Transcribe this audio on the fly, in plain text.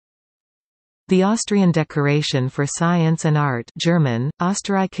The Austrian Decoration for Science and Art German,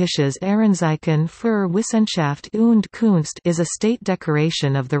 Österreichisches Ehrenzeichen für Wissenschaft und Kunst is a state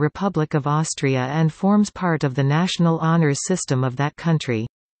decoration of the Republic of Austria and forms part of the national honours system of that country.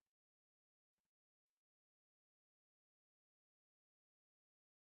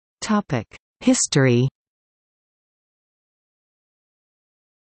 History.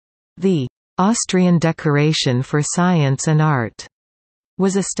 The Austrian Decoration for Science and Art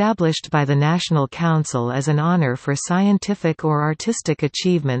was established by the National Council as an honor for scientific or artistic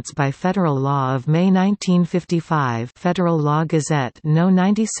achievements by federal law of May 1955, Federal Law Gazette No.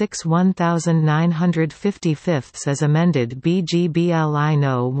 96 1955 as amended BGBLI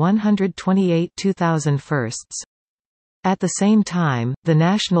No. 128 2001. At the same time, the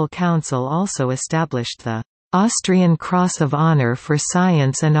National Council also established the Austrian Cross of Honor for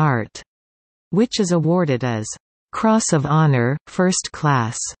Science and Art, which is awarded as Cross of Honor, First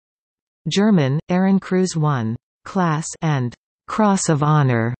Class, German, Ehrenkreuz I, Class, and Cross of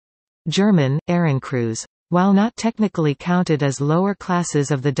Honor, German, Ehrenkreuz. While not technically counted as lower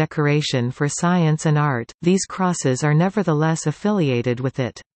classes of the decoration for science and art, these crosses are nevertheless affiliated with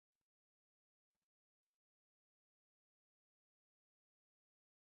it.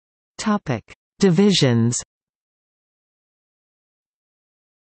 Divisions.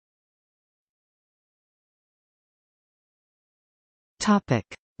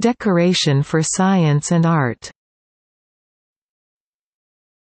 Decoration for Science and Art.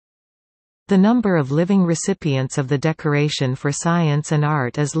 The number of living recipients of the Decoration for Science and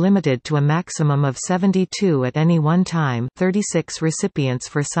Art is limited to a maximum of 72 at any one time, 36 recipients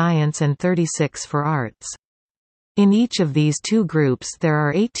for science and 36 for arts. In each of these two groups there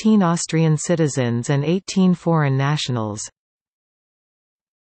are 18 Austrian citizens and 18 foreign nationals.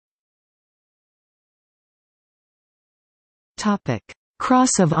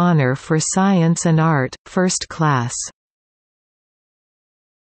 Cross of Honor for Science and Art, First Class.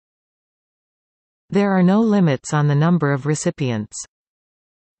 There are no limits on the number of recipients.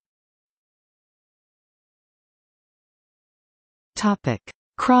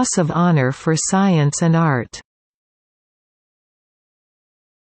 Cross of Honor for Science and Art.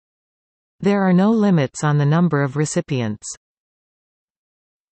 There are no limits on the number of recipients.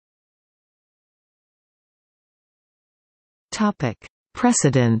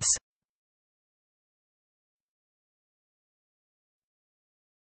 Precedence.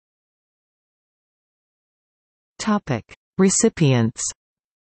 Recipients.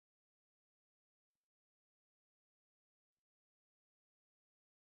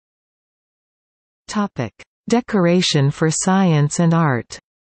 Decoration for Science and Art.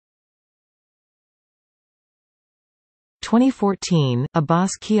 2014,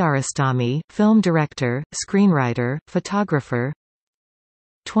 Abbas Kiarostami, film director, screenwriter, photographer.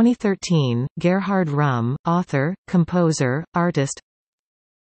 2013, Gerhard Röhm, author, composer, artist.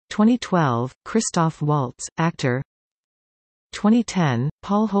 2012, Christoph Waltz, actor. 2010,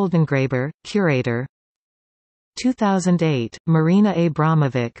 Paul Holdengräber, curator. 2008, Marina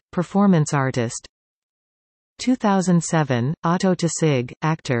Abramovic, performance artist. 2007, Otto Tassig,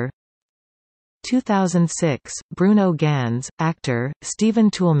 actor. 2006, Bruno Ganz, actor,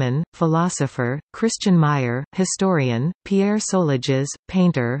 Stephen Toulmin, philosopher, Christian Meyer, historian, Pierre Soliges,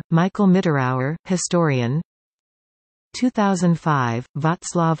 painter, Michael Mitterauer, historian. 2005,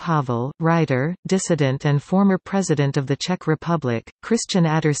 Václav Havel, writer, dissident and former president of the Czech Republic, Christian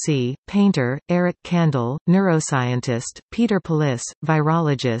Addersee, painter, Eric Kandel, neuroscientist, Peter Palis,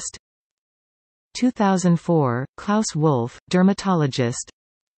 virologist. 2004, Klaus Wolff, dermatologist.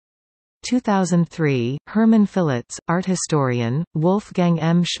 2003, Hermann Philitz, art historian, Wolfgang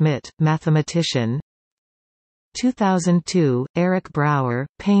M. Schmidt, mathematician. 2002, Erich Brauer,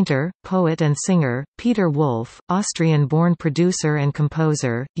 painter, poet and singer, Peter Wolf, Austrian-born producer and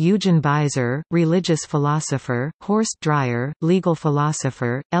composer, Eugen Beiser, religious philosopher, Horst Dreyer, legal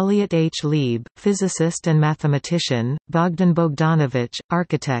philosopher, Elliot H. Lieb, physicist and mathematician, Bogdan Bogdanovich,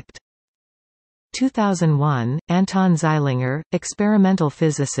 architect. 2001, Anton Zeilinger, experimental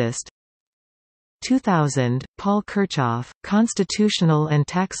physicist. 2000, Paul Kirchhoff, constitutional and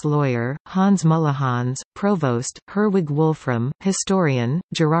tax lawyer, Hans Mullahans, provost, Herwig Wolfram, historian,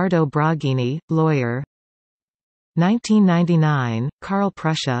 Gerardo Braghini, lawyer. 1999, Karl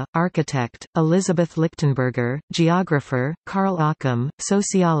Prussia, architect, Elizabeth Lichtenberger, geographer, Karl Occam,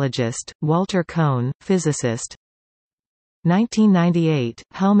 sociologist, Walter Kohn, physicist. 1998,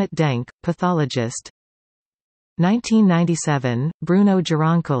 Helmut Denk, pathologist. 1997, Bruno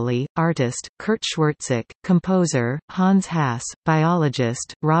Gironcoli, artist, Kurt Schwertzik, composer, Hans Haas,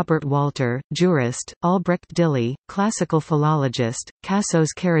 biologist, Robert Walter, jurist, Albrecht Dilley, classical philologist, Kassos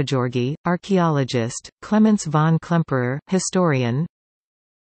Karageorgi, archaeologist, Clemens von Klemperer, historian.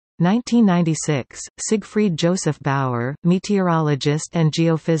 1996, Siegfried Joseph Bauer, meteorologist and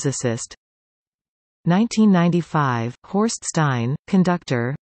geophysicist. 1995, Horst Stein,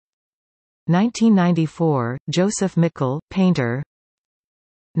 conductor. 1994, Joseph Mikl, painter.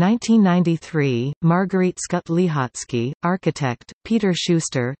 1993, Marguerite Skutt-Lihotzky, architect, Peter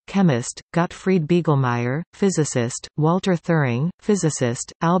Schuster, chemist, Gottfried Biegelmeier, physicist, Walter Thüring,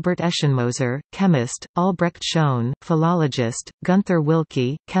 physicist, Albert Eschenmoser, chemist, Albrecht Schoen, philologist, Gunther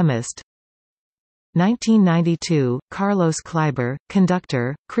Wilke, chemist. 1992, Carlos Kleiber,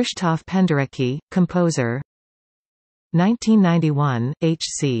 conductor, Krzysztof Penderecki, composer. 1991,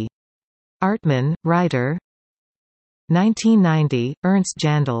 H.C. Artman, writer. 1990, Ernst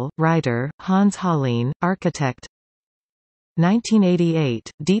Jandl, writer, Hans Hollein, architect. 1988,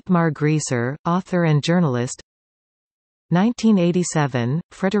 Dietmar Grieser, author and journalist. 1987,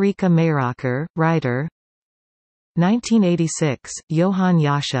 Friederike Mayrocker, writer. 1986, Johann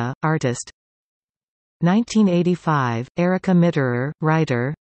Jascha, artist. 1985, Erika Mitterer,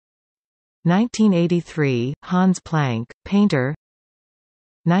 writer. 1983, Hans Planck, painter.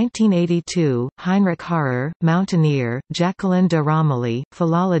 1982, Heinrich Harrer, mountaineer, Jacqueline de Romilly,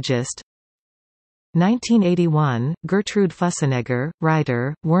 philologist. 1981, Gertrude Fussenegger,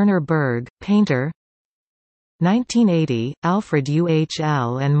 writer, Werner Berg, painter. 1980, Alfred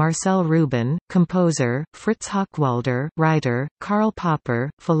Uhl and Marcel Rubin, composer, Fritz Hochwalder, writer, Karl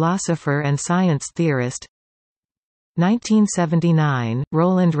Popper, philosopher and science theorist. 1979,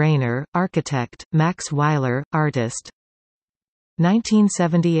 Roland Rayner, architect, Max Weiler, artist.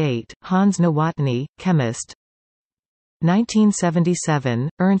 1978, Hans Nowotny, chemist. 1977,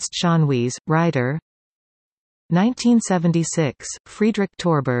 Ernst Schonwies, writer. 1976, Friedrich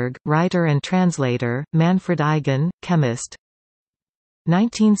Torberg, writer and translator, Manfred Eigen, chemist.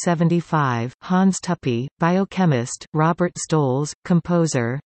 1975, Hans Tuppy, biochemist, Robert Stolz,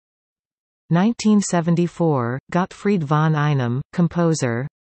 composer. 1974, Gottfried von Einem, composer.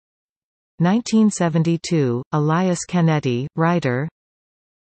 1972, Elias Canetti, writer.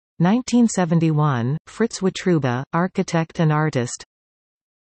 1971, Fritz Witruba, architect and artist.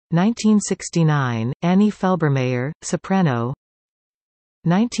 1969, Annie Felbermayr, soprano.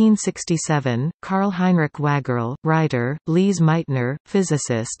 1967, Karl Heinrich Wagerl, writer, Lise Meitner,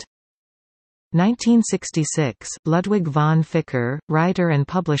 physicist. 1966, Ludwig von Ficker, writer and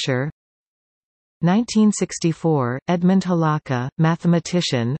publisher. 1964, Edmund Halaka,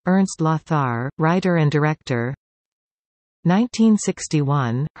 mathematician, Ernst Lothar, writer and director.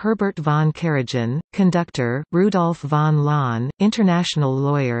 1961, Herbert von Karajan, conductor, Rudolf von Lahn, international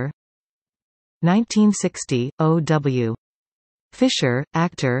lawyer. 1960, O.W. Fischer,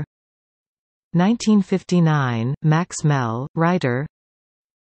 actor. 1959, Max Mell, writer.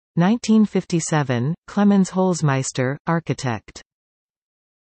 1957, Clemens Holzmeister, architect.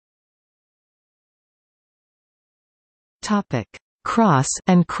 Topic: Cross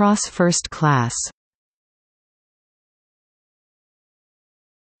and Cross First Class.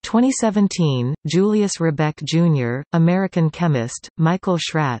 2017, Julius Rebeck Jr., American chemist, Michael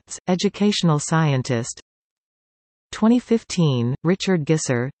Schratz, educational scientist. 2015, Richard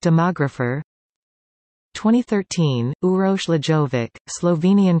Gisser, demographer. 2013, Uroš Lajovic,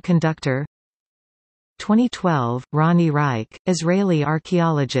 Slovenian conductor. 2012, Ronnie Reich, Israeli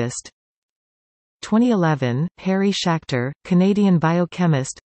archaeologist. 2011, Harry Schachter, Canadian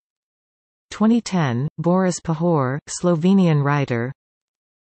biochemist. 2010, Boris Pahor, Slovenian writer.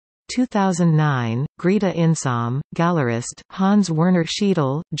 2009, Greta Insom, gallerist, Hans Werner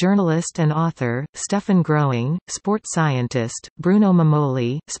Schiedel, journalist and author, Stefan Growing, sports scientist, Bruno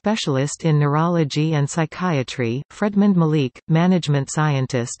Mamoli, specialist in neurology and psychiatry, Fredmund Malik, management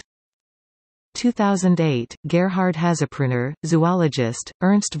scientist. 2008, Gerhard Hasepruner, zoologist,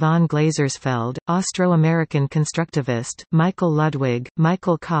 Ernst von Glasersfeld, Austro-American constructivist, Michael Ludwig,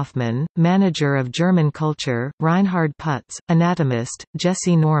 Michael Kaufmann, manager of German culture, Reinhard Putz, anatomist,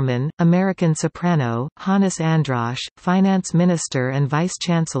 Jesse Norman, American soprano, Hannes Androsch, finance minister and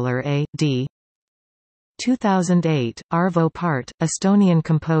vice-chancellor A.D. 2008, Arvo Part, Estonian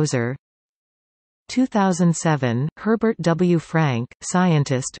composer. 2007, Herbert W. Frank,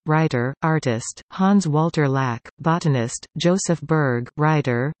 scientist, writer, artist, Hans Walter Lack, botanist, Joseph Berg,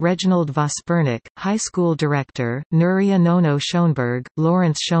 writer, Reginald Vospernik, high school director, Nuria Nono Schoenberg,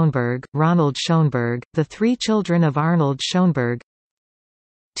 Lawrence Schoenberg, Ronald Schoenberg, the three children of Arnold Schoenberg.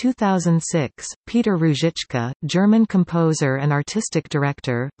 2006, Peter Ruzicka, German composer and artistic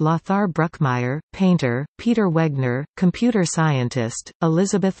director, Lothar Bruckmeier, painter, Peter Wegner, computer scientist,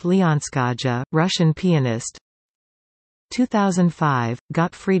 Elizabeth Leonskaja, Russian pianist. 2005,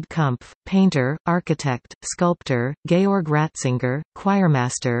 Gottfried Kumpf, painter, architect, sculptor, Georg Ratzinger,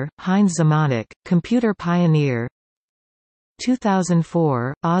 choirmaster, Heinz Zemanek, computer pioneer.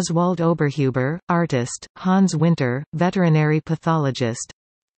 2004, Oswald Oberhuber, artist, Hans Winter, veterinary pathologist.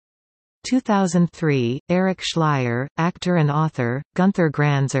 2003, Erich Schleier, actor and author, Gunther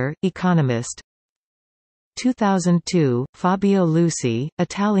Granzer, economist. 2002, Fabio Luci,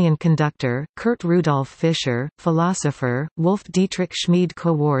 Italian conductor, Kurt Rudolf Fischer, philosopher, Wolf Dietrich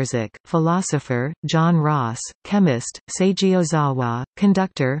Schmid-Kowarczyk, philosopher, John Ross, chemist, Seiji Ozawa,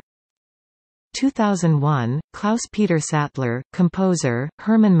 conductor. 2001, Klaus-Peter Sattler, composer,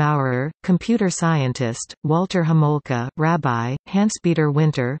 Hermann Maurer, computer scientist, Walter Homolka, rabbi, Hans-Peter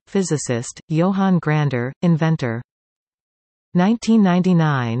Winter, physicist, Johann Grander, inventor.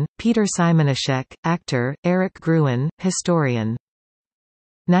 1999, Peter Simonashek, actor, Eric Gruen, historian.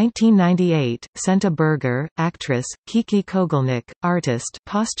 1998, Senta Berger, actress, Kiki Kogelnik, artist,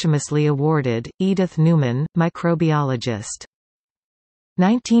 posthumously awarded, Edith Newman, microbiologist.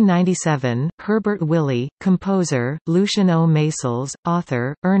 1997, Herbert Willey, composer, Lucian O. Maysles,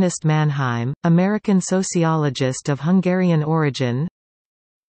 author, Ernest Mannheim, American sociologist of Hungarian origin.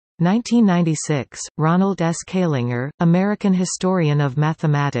 1996, Ronald S. Kalinger, American historian of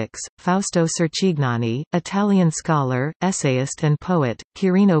mathematics, Fausto Cercignani, Italian scholar, essayist and poet,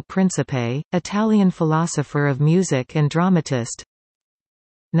 Quirino Principe, Italian philosopher of music and dramatist.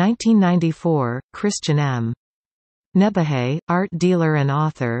 1994, Christian M. Nebahay, art dealer and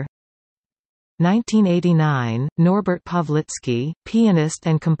author. 1989, Norbert Pawlicki, pianist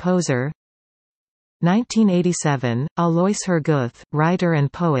and composer. 1987, Alois Herguth, writer and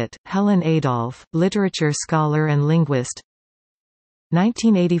poet, Helen Adolph, literature scholar and linguist.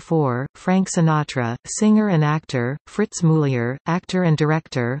 1984, Frank Sinatra, singer and actor, Fritz Mulier, actor and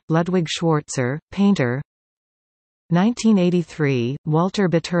director, Ludwig Schwarzer, painter. 1983, Walter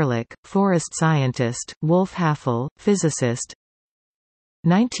Bitterlich, forest scientist, Wolf Haffel, physicist.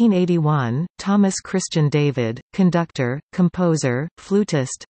 1981, Thomas Christian David, conductor, composer,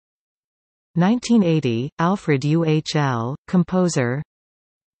 flutist. 1980, Alfred Uhl, composer.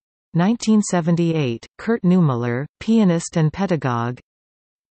 1978, Kurt Neumüller, pianist and pedagogue.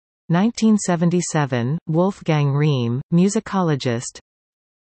 1977, Wolfgang Riem, musicologist.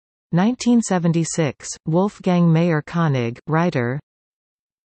 1976, Wolfgang Mayer-Koenig, writer.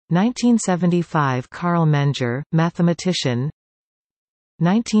 1975, Karl Menger, mathematician.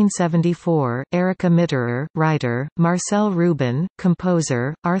 1974, Erika Mitterer, writer, Marcel Rubin,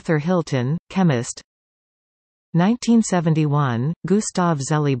 composer, Arthur Hilton, chemist. 1971, Gustav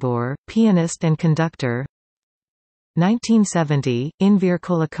Zellibor, pianist and conductor. 1970, Invír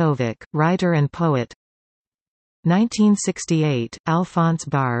Kolakovic, writer and poet. 1968, Alphonse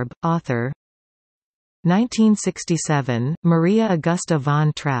Barbe, author. 1967, Maria Augusta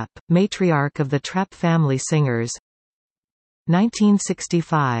von Trapp, matriarch of the Trapp family singers.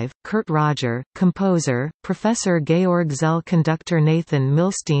 1965, Kurt Roger, composer, Professor Georg Zell, conductor, Nathan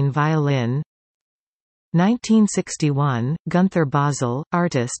Milstein, violin. 1961, Gunther Basel,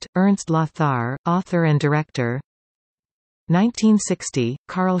 artist, Ernst Lothar, author and director. 1960,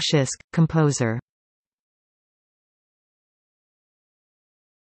 Karl Schisk, composer.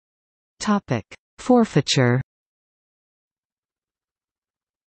 Topic: Forfeiture.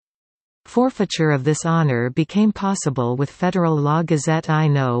 Forfeiture of this honor became possible with Federal Law Gazette I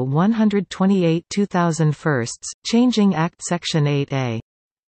No. 128/2001, changing Act Section 8A.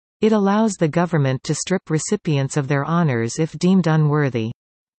 It allows the government to strip recipients of their honors if deemed unworthy.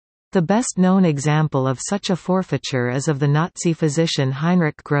 The best-known example of such a forfeiture is of the Nazi physician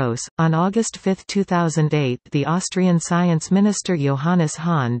Heinrich Gross. On August 5, 2008, the Austrian science minister Johannes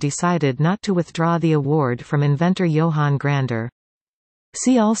Hahn decided not to withdraw the award from inventor Johann Grander.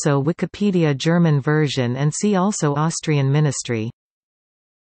 See also Wikipedia German version and see also Austrian ministry.